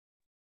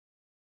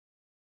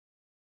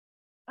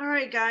All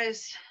right,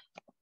 guys.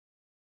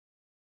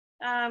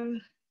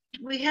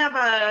 We have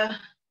a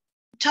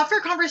tougher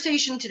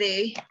conversation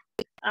today.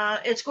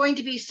 It's going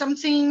to be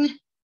something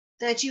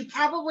that you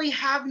probably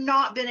have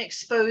not been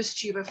exposed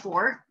to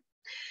before.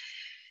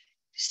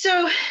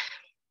 So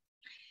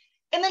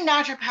in the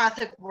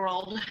naturopathic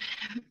world,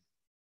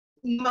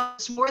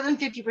 more than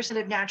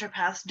 50% of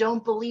naturopaths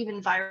don't believe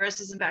in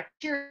viruses and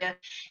bacteria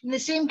in the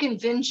same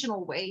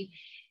conventional way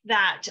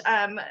that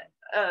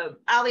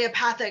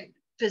allopathic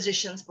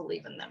physicians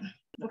believe in them,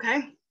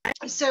 okay?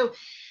 So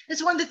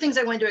that's one of the things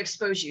I wanted to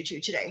expose you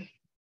to today.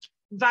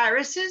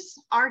 Viruses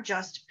are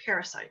just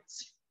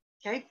parasites,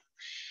 okay?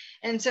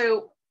 And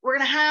so we're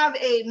gonna have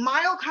a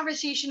mild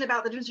conversation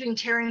about the difference between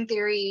terrain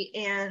theory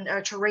and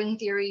terrain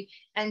theory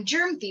and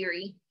germ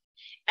theory.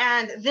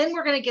 And then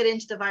we're gonna get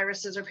into the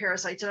viruses or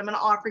parasites, and I'm gonna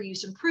offer you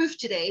some proof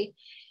today.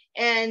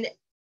 And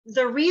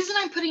the reason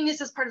I'm putting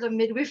this as part of the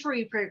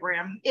midwifery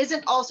program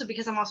isn't also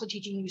because I'm also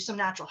teaching you some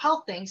natural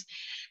health things,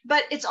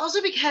 but it's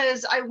also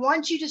because I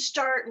want you to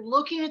start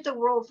looking at the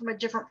world from a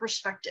different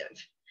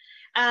perspective.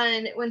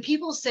 And when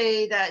people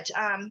say that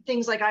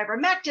things like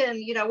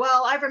ivermectin, you know,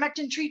 well,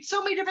 ivermectin treats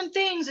so many different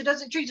things. It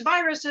doesn't treat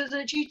viruses,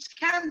 and it treats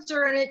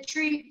cancer, and it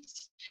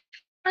treats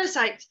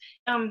parasites.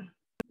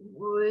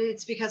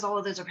 It's because all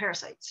of those are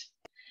parasites.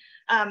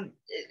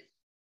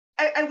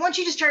 I want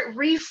you to start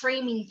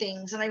reframing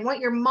things, and I want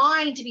your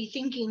mind to be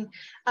thinking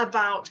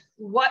about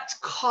what's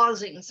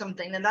causing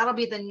something, and that'll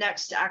be the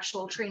next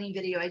actual training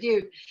video I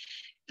do.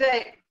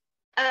 But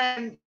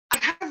I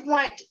kind of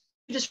want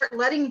you to start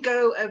letting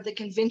go of the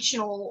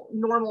conventional,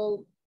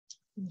 normal,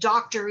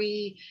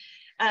 doctory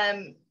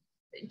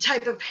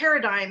type of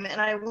paradigm,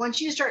 and I want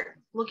you to start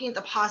looking at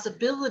the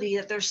possibility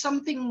that there's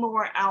something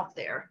more out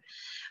there.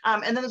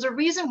 And then there's a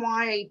reason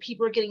why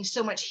people are getting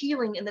so much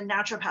healing in the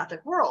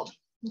naturopathic world.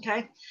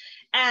 Okay,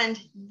 and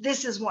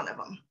this is one of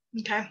them.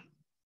 Okay,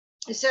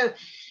 so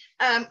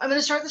I'm going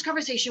to start this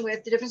conversation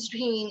with the difference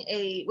between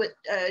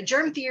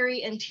germ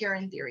theory and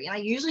terrain theory, and I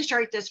usually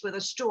start this with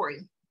a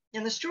story.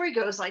 And the story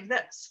goes like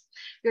this: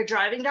 you're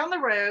driving down the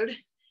road,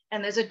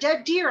 and there's a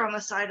dead deer on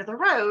the side of the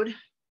road, and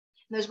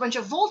there's a bunch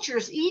of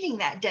vultures eating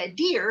that dead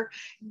deer.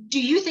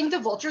 Do you think the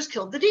vultures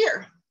killed the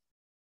deer?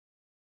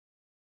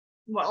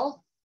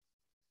 Well,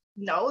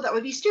 no, that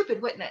would be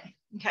stupid, wouldn't it?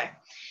 Okay.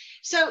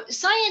 So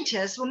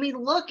scientists, when we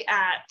look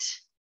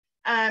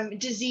at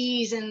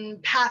disease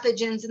and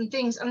pathogens and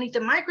things underneath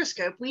the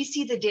microscope, we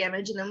see the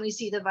damage, and then we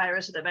see the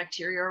virus or the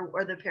bacteria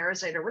or the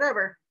parasite or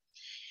whatever.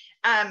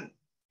 And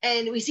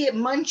we see it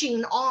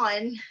munching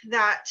on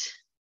that,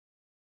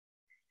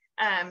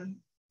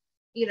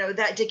 you know,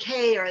 that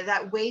decay or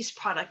that waste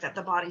product that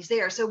the body's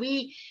there. So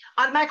we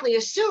automatically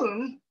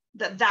assume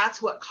that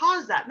that's what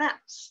caused that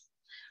mess.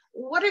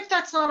 What if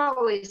that's not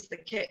always the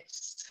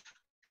case?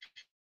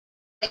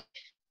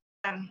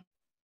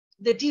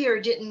 The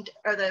deer didn't,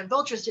 or the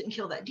vultures didn't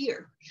kill that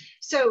deer.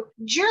 So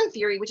germ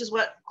theory, which is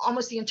what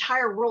almost the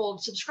entire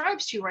world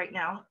subscribes to right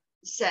now,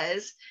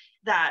 says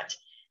that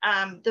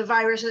the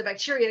virus or the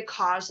bacteria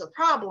caused the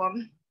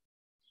problem,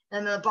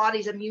 and the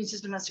body's immune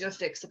system has to go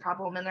fix the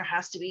problem, and there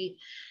has to be,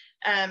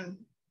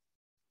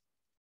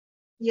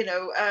 you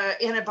know,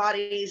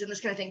 antibodies and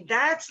this kind of thing.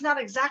 That's not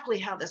exactly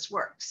how this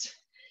works.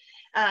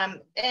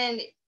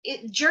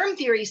 Germ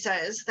theory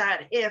says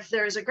that if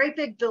there's a great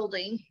big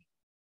building,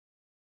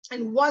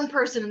 and one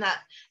person in that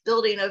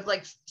building of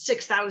like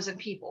 6,000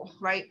 people,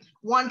 right?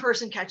 One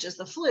person catches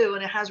the flu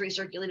and it has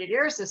recirculated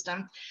air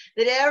system,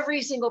 that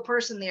every single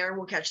person there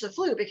will catch the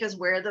flu, because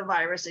where the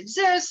virus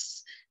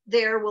exists,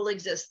 there will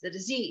exist the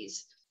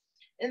disease.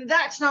 And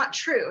that's not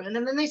true. And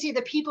then they say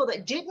the people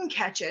that didn't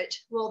catch it,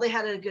 well, they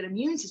had a good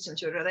immune system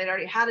to it, or they'd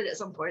already had it at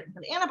some point and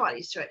had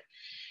antibodies to it.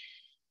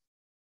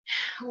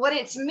 What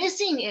it's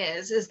missing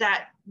is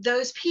that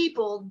those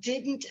people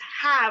didn't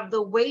have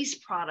the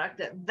waste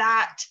product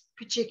that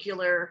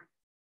particular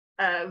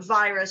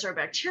virus or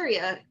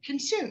bacteria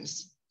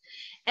consumes.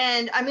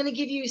 And I'm going to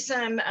give you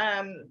some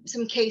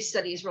case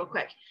studies real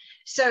quick.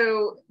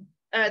 So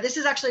this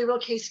is actually a real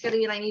case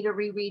study, and I need to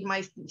reread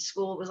my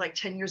school. It was like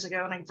 10 years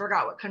ago, and I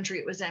forgot what country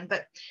it was in,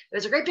 but there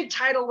was a great big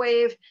tidal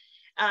wave.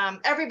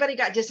 Everybody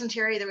got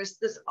dysentery.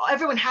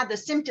 Everyone had the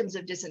symptoms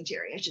of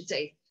dysentery, I should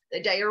say.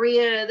 The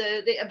diarrhea,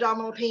 the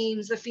abdominal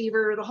pains, the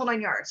fever, the whole 9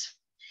 yards.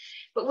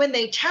 But when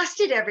they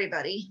tested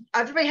everybody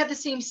had the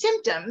same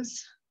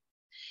symptoms,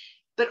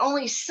 but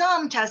only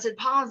some tested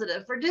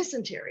positive for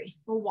dysentery.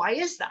 Well, why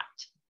is that?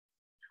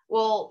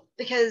 Well,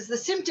 because the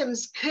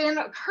symptoms can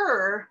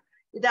occur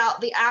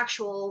without the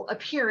actual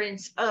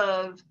appearance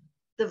of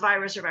the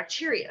virus or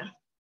bacteria.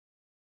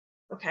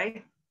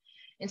 Okay.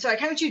 And so I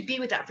kind of want you to be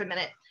with that for a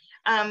minute.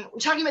 We're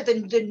talking about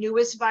the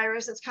newest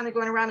virus that's kind of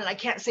going around, and I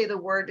can't say the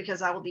word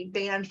because I will be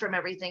banned from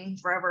everything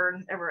forever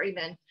and ever,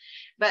 amen.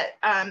 But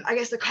I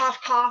guess the cough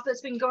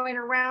that's been going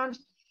around.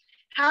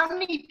 How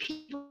many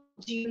people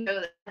do you know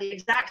that had the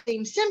exact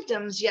same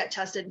symptoms yet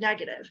tested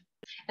negative?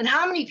 And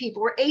how many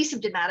people were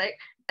asymptomatic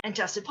and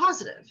tested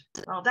positive?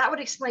 Well, that would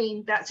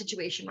explain that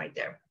situation right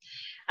there.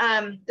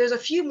 There's a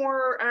few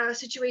more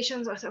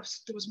situations. There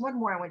was one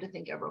more I wanted to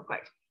think of real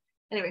quick.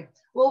 Anyway,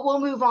 we'll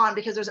move on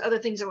because there's other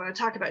things I want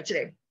to talk about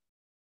today.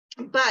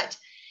 But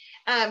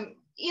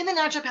in the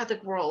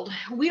naturopathic world,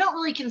 we don't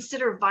really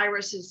consider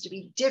viruses to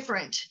be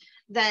different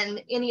than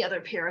any other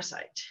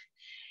parasite.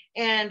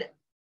 And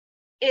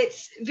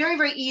it's very,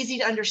 very easy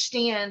to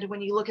understand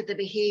when you look at the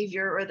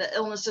behavior or the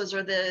illnesses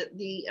or the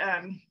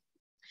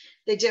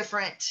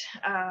different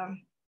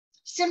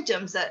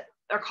symptoms that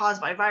are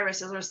caused by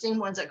viruses are the same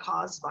ones that are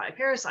caused by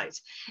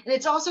parasites. And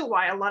it's also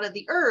why a lot of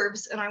the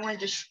herbs, and I wanted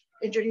to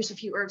introduce a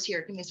few herbs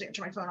here. Give me a second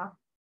to turn my phone off.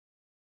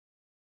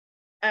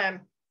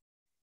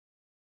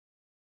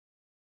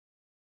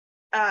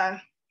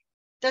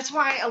 That's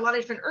why a lot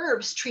of different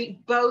herbs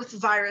treat both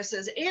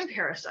viruses and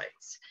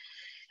parasites.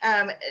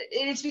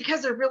 It's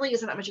because there really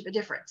isn't that much of a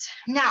difference.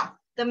 Now,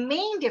 the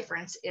main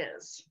difference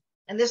is,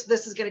 and this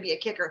is going to be a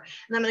kicker,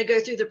 and I'm going to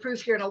go through the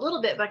proof here in a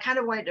little bit, but I kind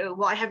of wanted to,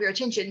 while I have your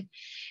attention,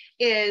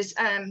 is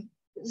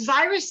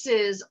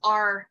viruses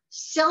are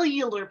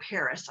cellular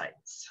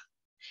parasites.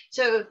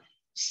 So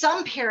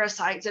some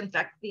parasites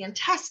infect the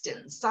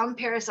intestines, some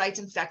parasites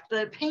infect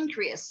the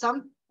pancreas,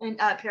 some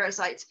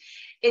parasites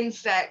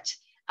infect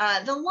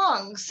the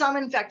lungs, some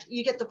infect,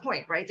 you get the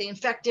point, right? They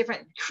infect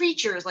different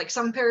creatures, like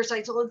some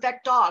parasites will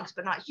infect dogs,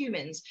 but not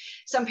humans.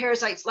 Some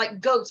parasites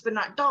like goats, but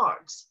not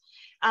dogs.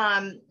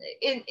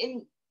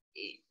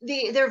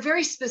 They're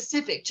very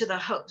specific to the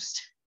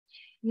host.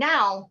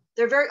 Now,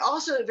 they're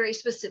also very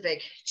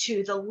specific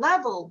to the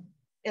level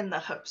in the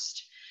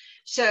host.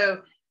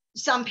 So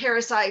some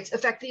parasites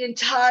affect the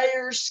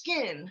entire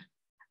skin.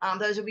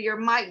 Those would be your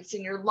mites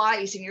and your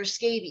lice and your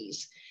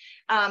scabies.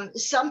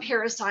 Some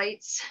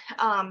parasites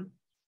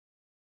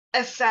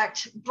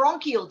affect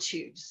bronchial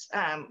tubes.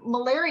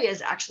 Malaria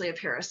is actually a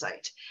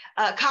parasite.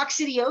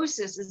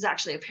 Coccidiosis is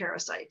actually a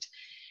parasite.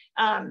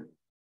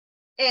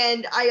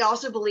 And I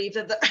also believe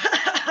that the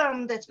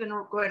that's been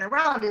going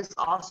around is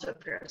also a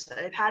parasite.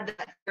 I've had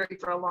that theory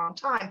for a long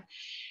time,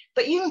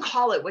 but you can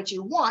call it what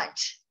you want.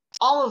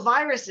 All of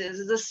viruses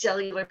is a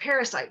cellular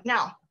parasite.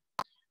 Now,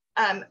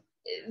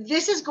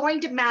 this is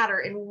going to matter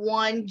in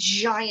one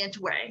giant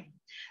way.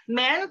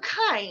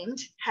 Mankind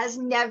has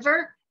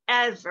never,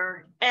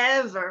 ever,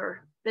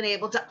 ever been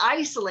able to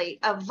isolate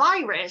a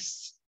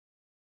virus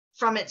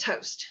from its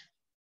host.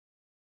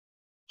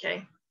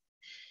 Okay.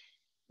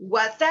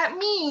 What that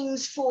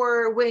means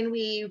for when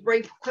we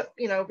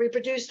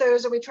reproduce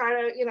those, and we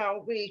try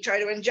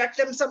to inject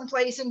them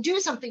someplace and do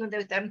something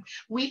with them,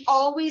 we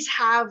always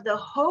have the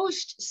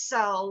host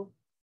cell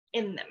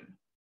in them.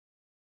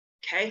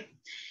 Okay.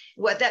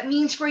 What that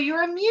means for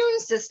your immune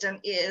system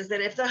is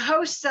that if the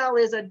host cell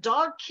is a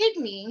dog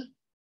kidney,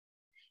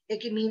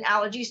 it can mean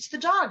allergies to the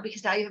dog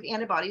because now you have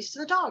antibodies to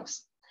the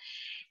dogs.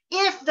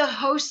 If the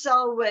host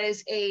cell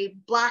was a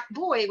black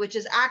boy, which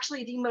is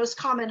actually the most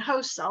common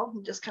host cell,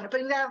 I'm just kind of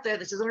putting that out there.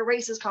 This isn't a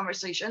racist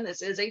conversation.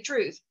 This is a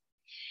truth.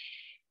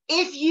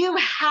 If you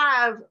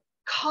have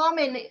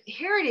common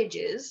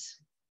heritages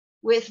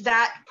with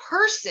that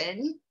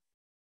person,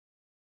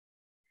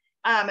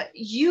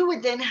 you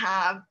would then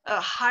have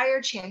a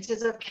higher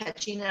chances of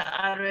catching an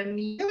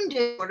autoimmune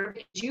disorder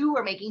because you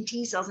are making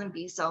T cells and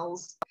B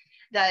cells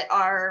that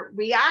are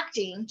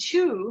reacting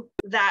to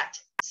that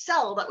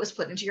cell that was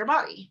put into your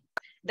body.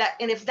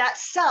 And if that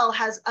cell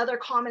has other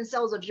common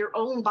cells of your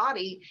own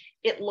body,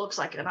 it looks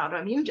like an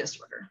autoimmune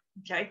disorder.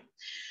 Okay.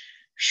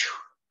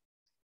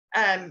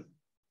 I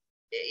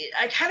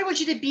kind of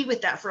want you to be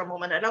with that for a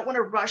moment. I don't want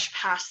to rush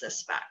past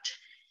this fact.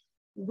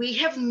 We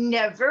have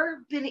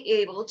never been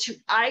able to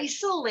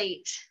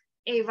isolate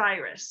a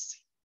virus.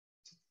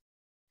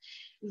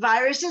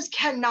 Viruses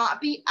cannot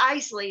be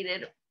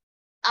isolated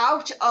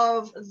out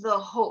of the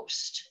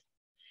host.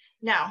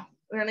 Now,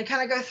 we're going to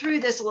kind of go through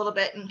this a little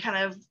bit and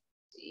kind of,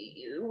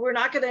 we're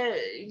not going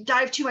to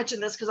dive too much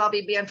in this because I'll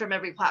be banned from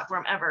every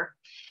platform ever.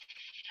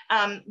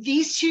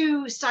 These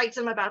two sites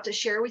I'm about to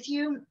share with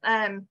you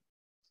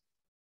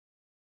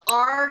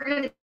are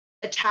going to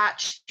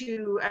attach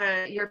to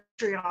your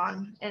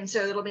Patreon, and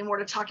so there'll be more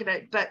to talk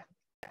about. But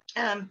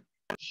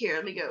here,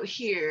 let me go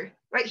here,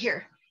 right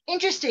here.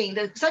 Interesting.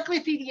 The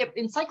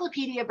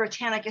Encyclopedia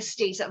Britannica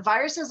states that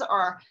viruses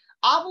are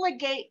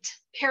obligate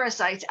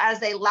parasites as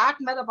they lack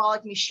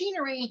metabolic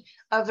machinery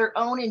of their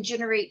own and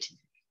generate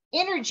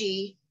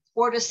energy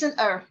or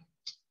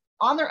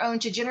on their own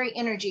to generate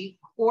energy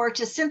or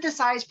to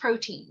synthesize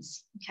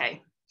proteins.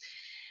 Okay.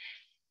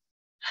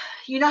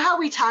 You know how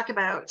we talk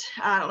about,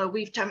 I don't know,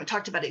 we haven't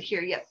talked about it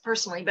here yet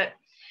personally, but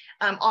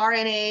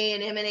RNA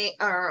and mRNA,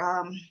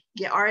 or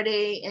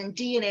RNA and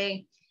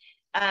DNA.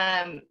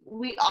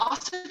 We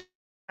also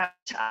talk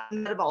about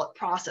metabolic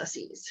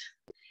processes.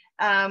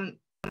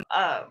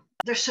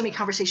 There's so many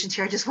conversations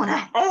here. I just want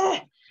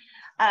to,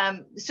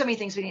 so many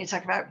things we need to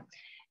talk about.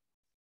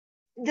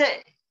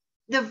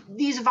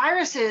 These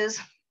viruses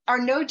are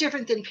no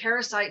different than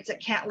parasites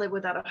that can't live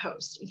without a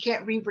host. You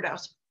can't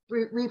reproduce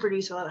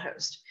without a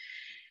host.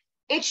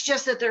 It's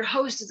just that their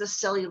host is a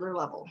cellular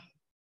level,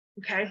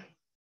 okay?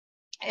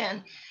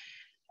 And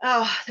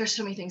Oh, there's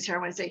so many things here I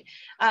want to say.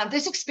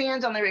 This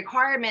expands on the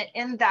requirement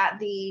in that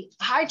the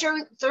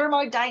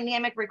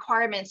hydrothermodynamic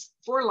requirements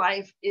for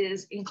life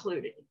is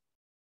included.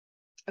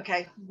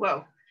 Okay,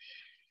 whoa.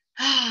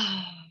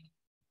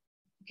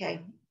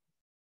 Okay.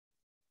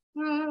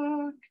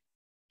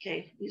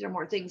 Okay, these are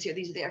more things here.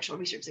 These are the actual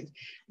research things.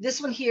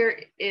 This one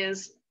here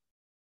is,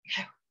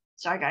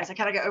 sorry guys, I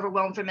kind of got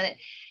overwhelmed for a minute.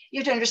 You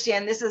have to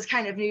understand, this is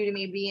kind of new to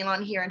me being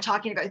on here and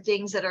talking about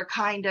things that are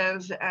kind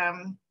of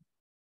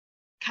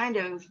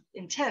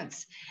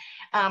intense.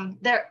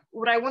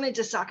 What I wanted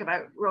to talk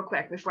about real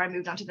quick before I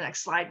moved on to the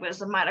next slide was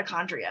the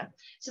mitochondria.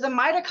 So the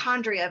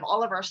mitochondria of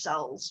all of our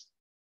cells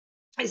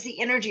is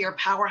the energy or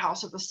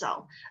powerhouse of the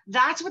cell.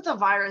 That's what the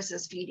virus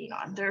is feeding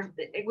on,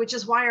 which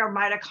is why our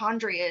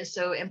mitochondria is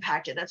so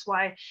impacted. That's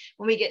why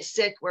when we get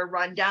sick, we're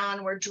run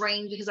down, we're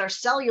drained, because our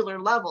cellular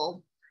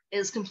level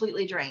is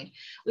completely drained.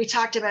 We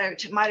talked about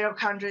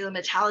mitochondrial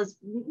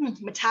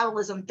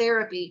metabolism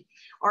therapy,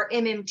 or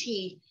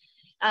MMT.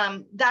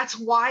 That's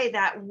why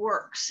that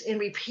works in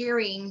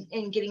repairing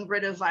and getting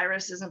rid of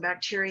viruses and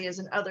bacteria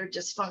and other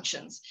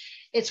dysfunctions.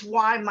 It's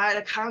why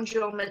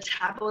mitochondrial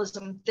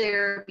metabolism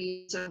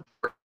therapy is important.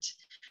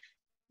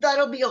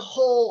 That'll be a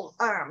whole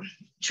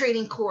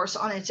training course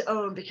on its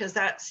own, because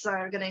that's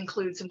going to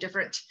include some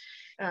different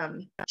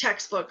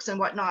textbooks and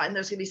whatnot, and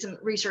there's going to be some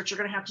research you're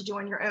going to have to do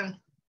on your own.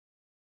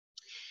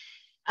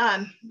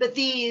 But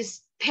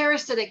these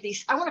parasitic,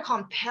 I want to call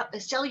them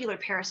cellular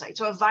parasites.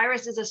 So a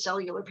virus is a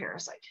cellular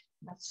parasite.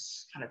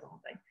 That's kind of the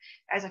whole thing.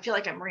 Guys, I feel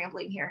like I'm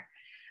rambling here.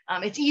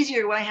 It's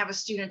easier when I have a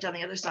student on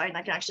the other side and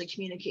I can actually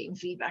communicate and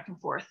feed back and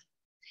forth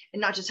and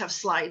not just have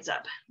slides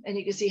up. And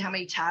you can see how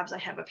many tabs I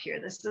have up here.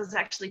 This is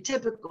actually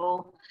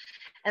typical.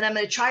 And I'm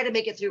going to try to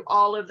make it through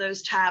all of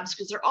those tabs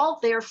because they're all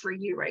there for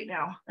you right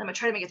now. I'm going to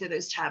try to make it through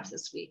those tabs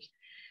this week.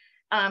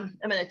 I'm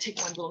going to take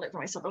one little bit for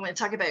myself. I'm going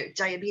to talk about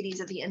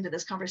diabetes at the end of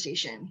this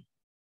conversation.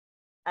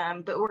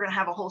 But we're going to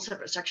have a whole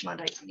separate section on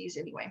diabetes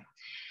anyway.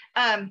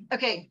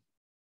 Okay.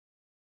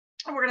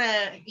 We're going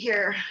to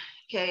hear,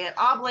 okay,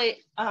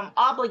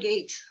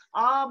 obligate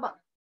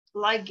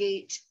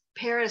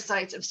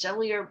parasites of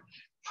cellular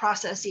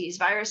processes.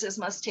 Viruses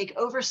must take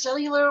over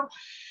cellular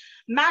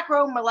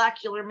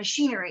macromolecular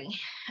machinery.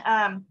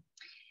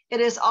 It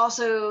is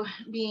also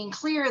being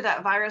clear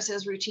that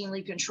viruses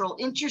routinely control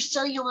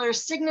intercellular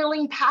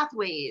signaling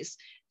pathways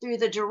through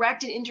the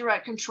direct and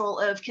indirect control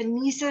of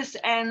kinesis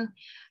and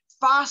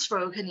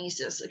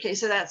phosphokinesis. Okay,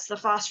 so that's the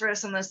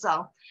phosphorus in the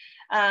cell.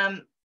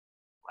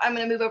 I'm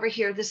going to move over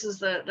here. This is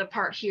the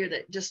part here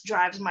that just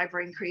drives my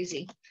brain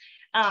crazy.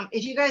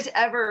 If you guys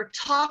ever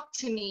talk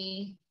to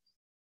me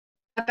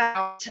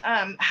about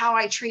how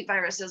I treat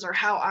viruses or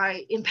how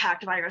I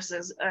impact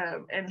viruses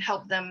and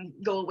help them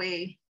go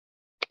away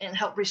and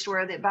help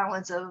restore the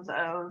balance of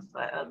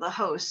the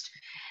host,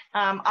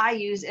 I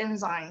use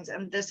enzymes,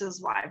 and this is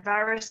why.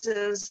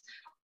 Viruses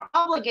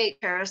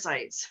obligate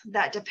parasites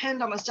that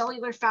depend on the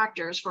cellular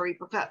factors for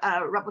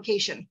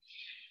replication.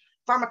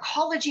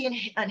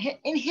 Pharmacology and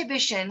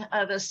inhibition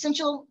of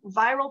essential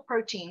viral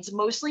proteins,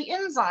 mostly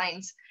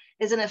enzymes,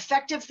 is an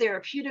effective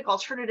therapeutic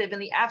alternative in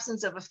the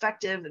absence of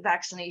effective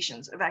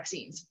vaccines.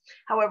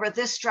 However,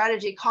 this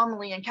strategy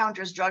commonly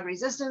encounters drug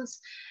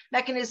resistance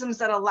mechanisms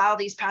that allow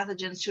these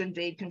pathogens to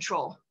evade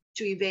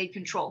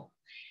control.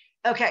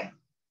 Okay,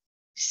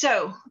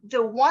 so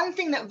the one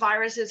thing that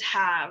viruses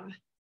have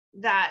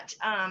that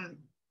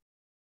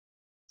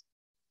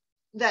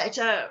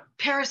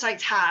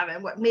parasites have,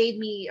 and what made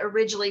me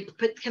originally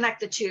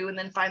connect the two and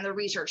then find the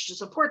research to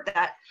support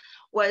that,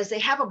 was they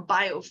have a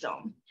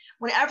biofilm.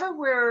 Whenever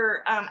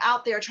we're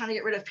out there trying to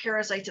get rid of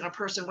parasites in a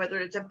person, whether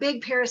it's a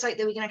big parasite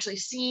that we can actually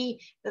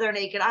see with our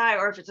naked eye,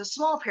 or if it's a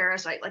small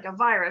parasite like a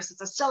virus, it's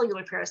a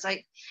cellular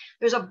parasite,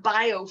 there's a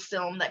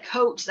biofilm that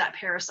coats that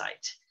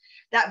parasite.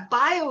 That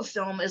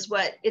biofilm is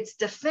what its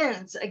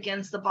defense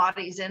against the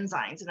body's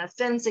enzymes and a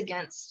defense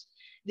against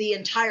the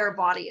entire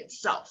body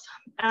itself.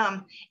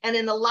 And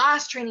in the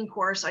last training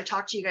course, I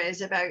talked to you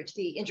guys about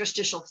the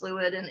interstitial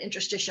fluid and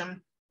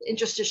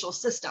interstitial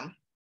system.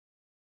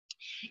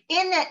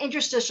 In that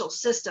interstitial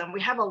system,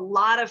 we have a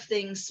lot of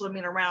things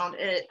swimming around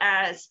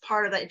as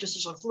part of that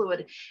interstitial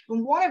fluid.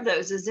 And one of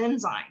those is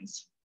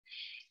enzymes.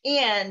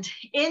 And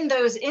in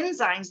those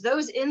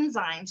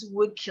enzymes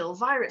would kill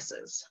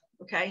viruses.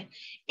 Okay,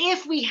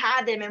 if we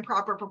had them in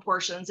proper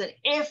proportions and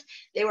if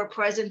they were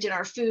present in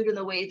our food in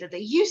the way that they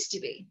used to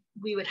be,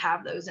 we would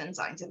have those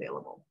enzymes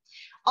available.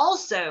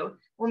 Also,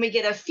 when we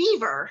get a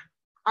fever,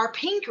 our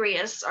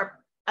pancreas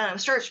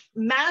starts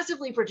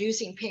massively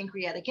producing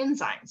pancreatic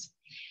enzymes.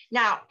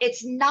 Now,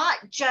 it's not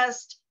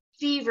just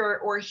fever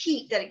or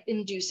heat that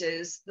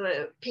induces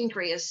the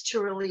pancreas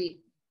to release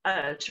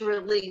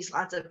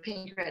lots of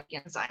pancreatic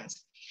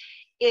enzymes.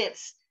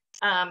 It's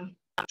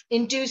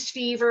induced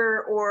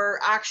fever or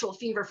actual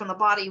fever from the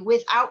body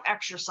without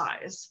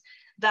exercise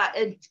that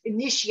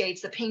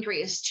initiates the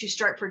pancreas to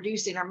start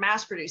producing or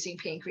mass producing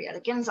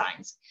pancreatic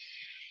enzymes.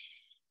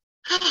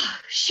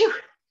 Phew.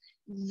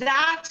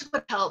 That's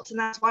what helps, and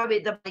that's why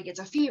the body gets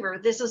a fever.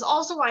 This is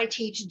also why I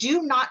teach,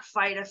 do not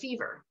fight a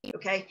fever,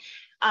 okay?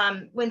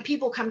 when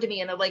people come to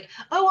me and they're like,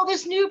 oh, well,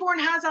 this newborn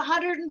has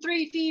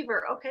 103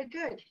 fever. Okay,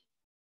 good.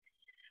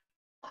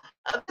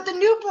 But the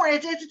newborn,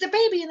 it's a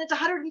baby and it's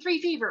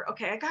 103 fever.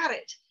 Okay, I got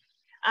it.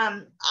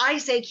 I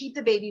say keep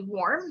the baby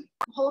warm,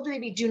 hold the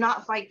baby, do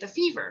not fight the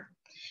fever,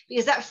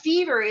 because that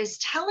fever is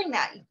telling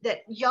that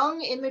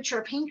young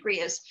immature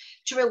pancreas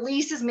to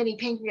release as many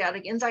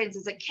pancreatic enzymes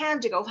as it can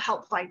to go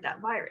help fight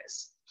that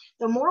virus.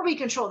 The more we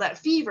control that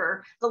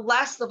fever, the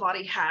less the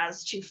body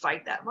has to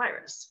fight that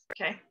virus.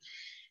 Okay.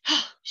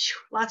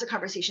 Lots of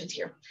conversations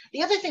here.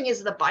 The other thing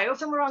is the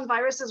biofilm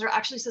viruses are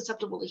actually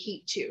susceptible to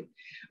heat too.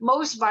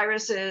 Most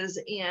viruses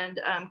and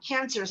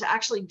cancers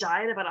actually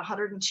die at about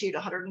 102 to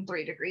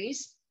 103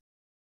 degrees,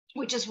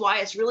 which is why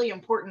it's really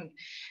important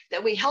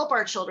that we help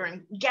our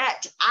children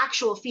get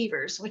actual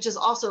fevers, which is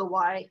also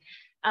why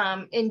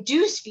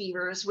induced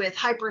fevers with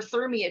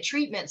hyperthermia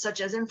treatments such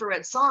as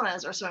infrared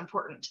saunas are so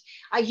important.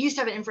 I used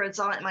to have an infrared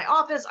sauna in my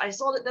office. I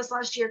sold it this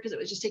last year because it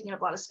was just taking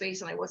up a lot of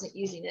space and I wasn't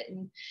using it.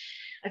 And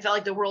I felt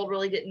like the world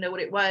really didn't know what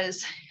it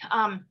was.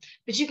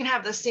 But you can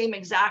have the same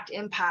exact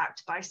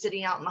impact by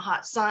sitting out in the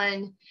hot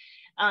sun,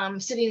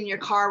 sitting in your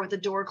car with the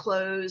door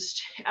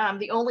closed.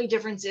 The only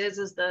difference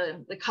is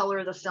the color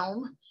of the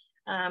film.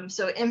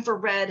 So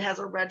infrared has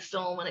a red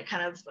film and it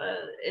kind of,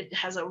 it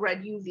has a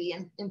red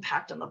UV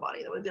impact on the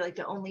body. That would be like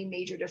the only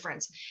major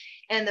difference.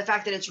 And the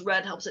fact that it's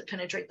red helps it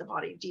penetrate the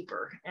body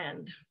deeper.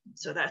 And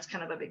so that's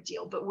kind of a big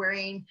deal. But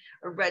wearing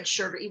a red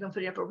shirt or even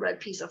putting up a red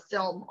piece of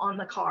film on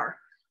the car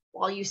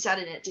while you sat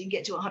in it to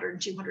get to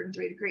 102,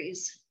 103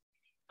 degrees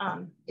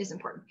is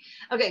important.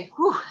 Okay,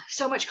 whew,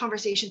 so much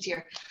conversations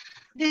here.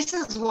 This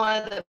is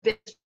one of the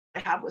biggest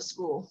I have with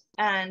school.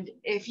 And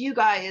if you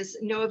guys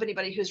know of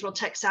anybody who's real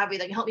tech savvy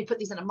that can help me put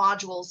these into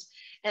modules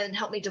and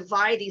help me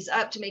divide these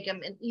up to make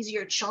them in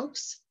easier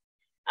chunks,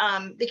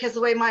 because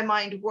the way my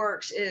mind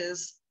works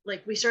is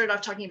like we started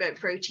off talking about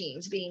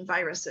proteins being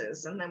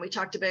viruses, and then we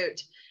talked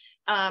about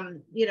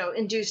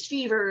induced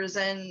fevers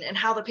and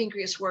how the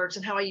pancreas works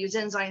and how I use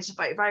enzymes to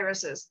fight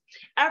viruses.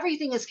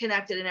 Everything is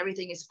connected and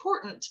everything is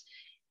important,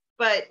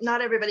 but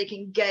not everybody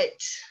can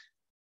get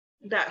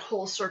that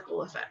whole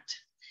circle effect.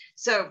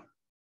 So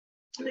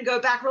I'm going to go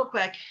back real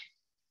quick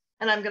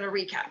and I'm going to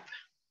recap.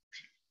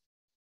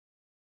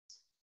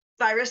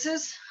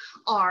 Viruses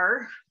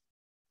are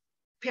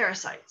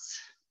parasites.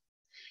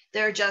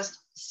 They're just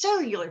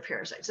cellular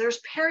parasites. There's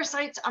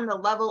parasites on the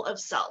level of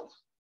cell,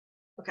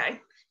 okay?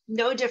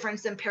 No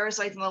difference than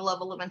parasites on the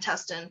level of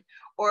intestine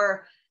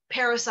or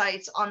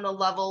parasites on the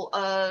level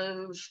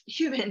of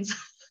humans,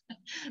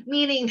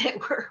 meaning that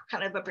we're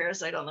kind of a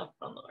parasite on the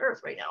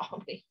earth right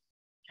now. We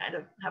kind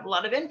of have a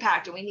lot of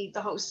impact and we need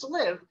the host to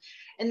live.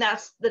 And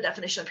that's the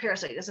definition of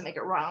parasite. It doesn't make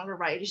it wrong or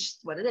right, it's just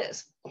what it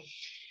is.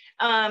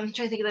 Trying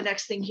to think of the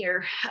next thing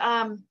here.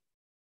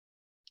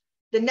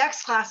 The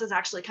next class is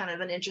actually kind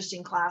of an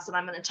interesting class, and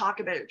I'm going to talk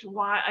about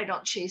why I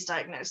don't chase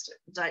diagnoses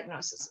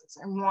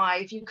and why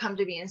if you come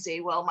to me and say,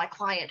 well, my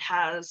client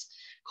has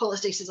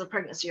cholestasis of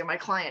pregnancy or my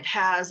client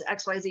has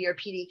XYZ or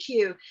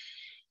PDQ,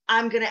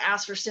 I'm going to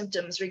ask for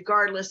symptoms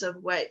regardless of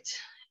what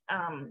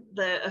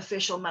the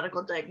official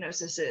medical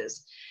diagnosis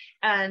is.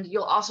 And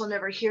you'll also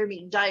never hear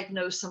me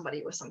diagnose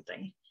somebody with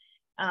something.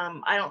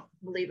 I don't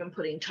believe in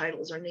putting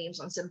titles or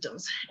names on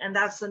symptoms. And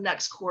that's the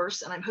next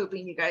course. And I'm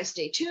hoping you guys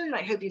stay tuned.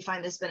 I hope you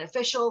find this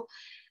beneficial.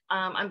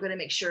 I'm going to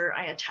make sure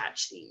I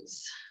attach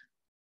these.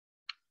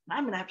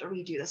 I'm going to have to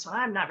redo this one.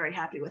 I'm not very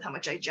happy with how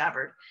much I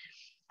jabbered.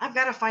 I've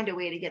got to find a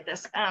way to get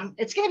this.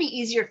 It's going to be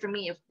easier for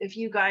me if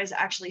you guys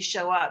actually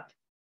show up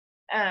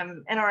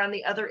and are on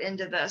the other end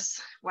of this,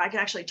 where I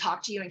can actually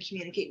talk to you and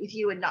communicate with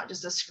you and not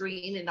just a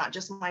screen and not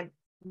just my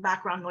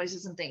background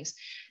noises and things.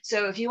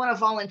 So if you want to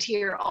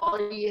volunteer,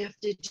 all you have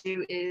to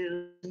do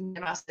is send a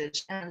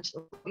message and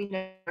let me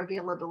know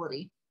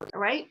availability.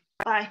 All right,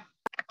 bye.